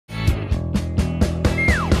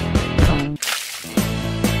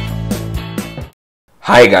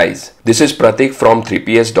Hi guys, this is Pratik from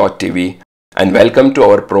 3ps.tv and welcome to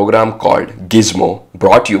our program called Gizmo,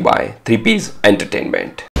 brought to you by 3Ps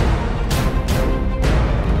Entertainment.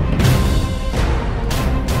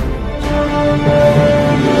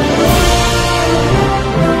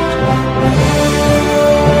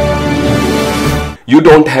 You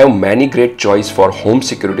don't have many great choice for home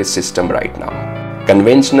security system right now.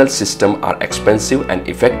 Conventional systems are expensive and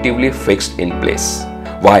effectively fixed in place,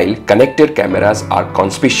 while connected cameras are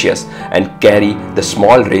conspicuous and carry the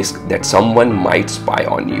small risk that someone might spy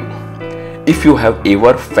on you. If you have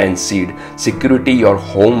ever fancied security your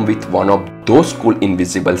home with one of those cool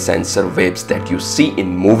invisible sensor waves that you see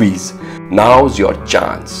in movies, now's your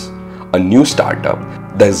chance. A new startup,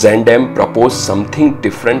 the XANDEM, proposed something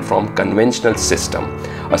different from conventional system,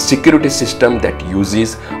 a security system that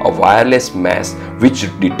uses a wireless mesh which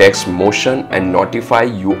detects motion and notify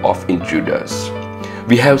you of intruders.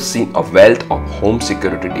 We have seen a wealth of home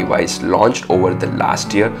security devices launched over the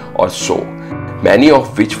last year or so, many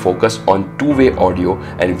of which focus on two-way audio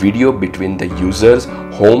and video between the user's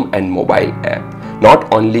home and mobile app.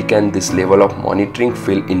 Not only can this level of monitoring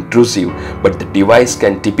feel intrusive, but the device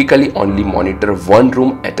can typically only monitor one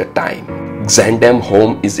room at a time. XANDEM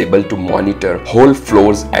Home is able to monitor whole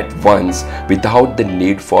floors at once without the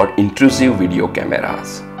need for intrusive video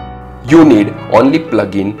cameras. You need only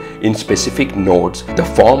plug in specific nodes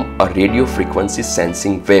that form a radio frequency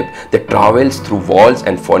sensing wave that travels through walls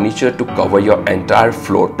and furniture to cover your entire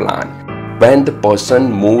floor plan. When the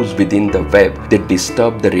person moves within the web, they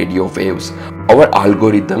disturb the radio waves. Our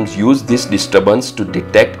algorithms use this disturbance to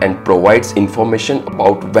detect and provides information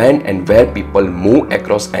about when and where people move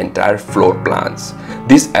across entire floor plans.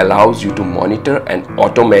 This allows you to monitor and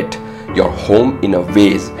automate your home in a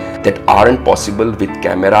ways that aren't possible with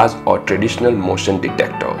cameras or traditional motion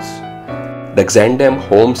detectors. The XANDEM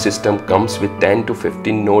Home system comes with 10 to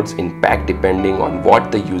 15 nodes in pack depending on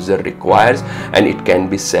what the user requires, and it can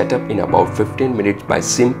be set up in about 15 minutes by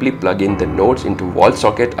simply plugging the nodes into wall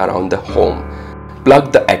socket around the home.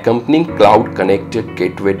 Plug the accompanying cloud connected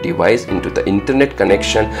gateway device into the internet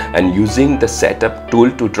connection and using the setup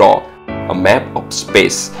tool to draw a map of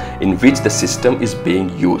space in which the system is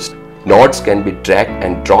being used. Nodes can be dragged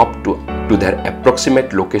and dropped to their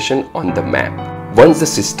approximate location on the map. Once the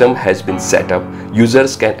system has been set up,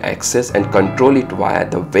 users can access and control it via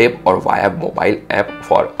the web or via mobile app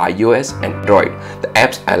for iOS and Android. The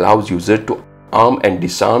apps allows users to arm and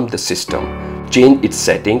disarm the system, change its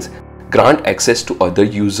settings, grant access to other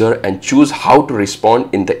users, and choose how to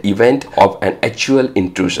respond in the event of an actual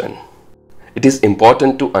intrusion. It is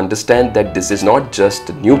important to understand that this is not just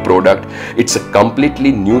a new product, it's a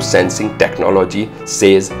completely new sensing technology,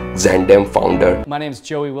 says XANDEM founder. My name is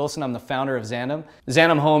Joey Wilson. I'm the founder of XANDEM.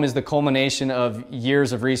 XANDEM Home is the culmination of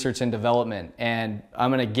years of research and development, and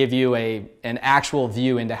I'm going to give you an actual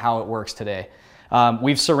view into how it works today.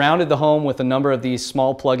 We've surrounded the home with a number of these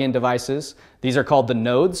small plug-in devices. These are called the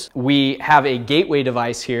nodes. We have a gateway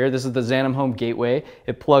device here. This is the XANDEM Home gateway.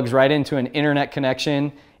 It plugs right into an internet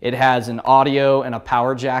connection. It has an audio and a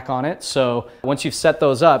power jack on it. So once you've set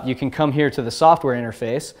those up, you can come here to the software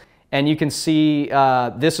interface and you can see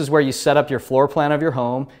this is where you set up your floor plan of your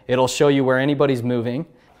home. It'll show you where anybody's moving.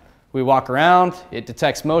 We walk around, it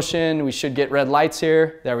detects motion. We should get red lights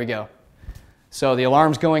here. There we go. So the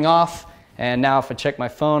alarm's going off. And now if I check my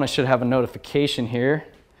phone, I should have a notification here.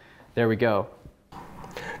 There we go.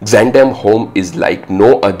 XANDEM Home is like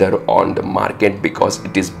no other on the market because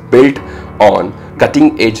it is built on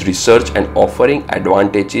cutting-edge research and offering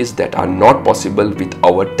advantages that are not possible with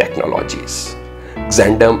our technologies.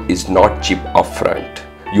 XANDEM is not cheap upfront.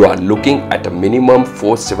 You are looking at a minimum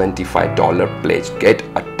 $475 pledge, get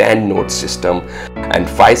a 10-node system, and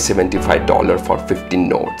 $575 for 15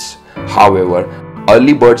 nodes. However,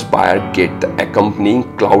 early birds buyer get the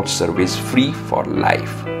accompanying cloud service free for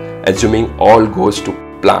life. Assuming all goes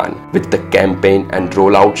to plan with the campaign and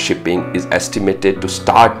rollout, shipping is estimated to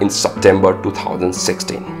start in September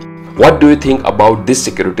 2016. What do you think about this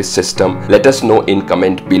security system? Let us know in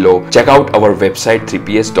comment below. Check out our website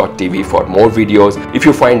 3ps.tv for more videos. If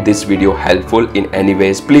you find this video helpful in any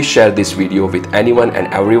ways, please share this video with anyone and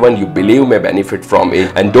everyone you believe may benefit from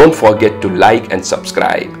it, and don't forget to like and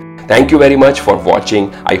subscribe. Thank you very much for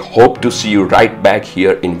watching. I hope to see you right back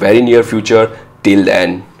here in very near future. Till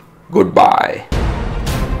then, goodbye.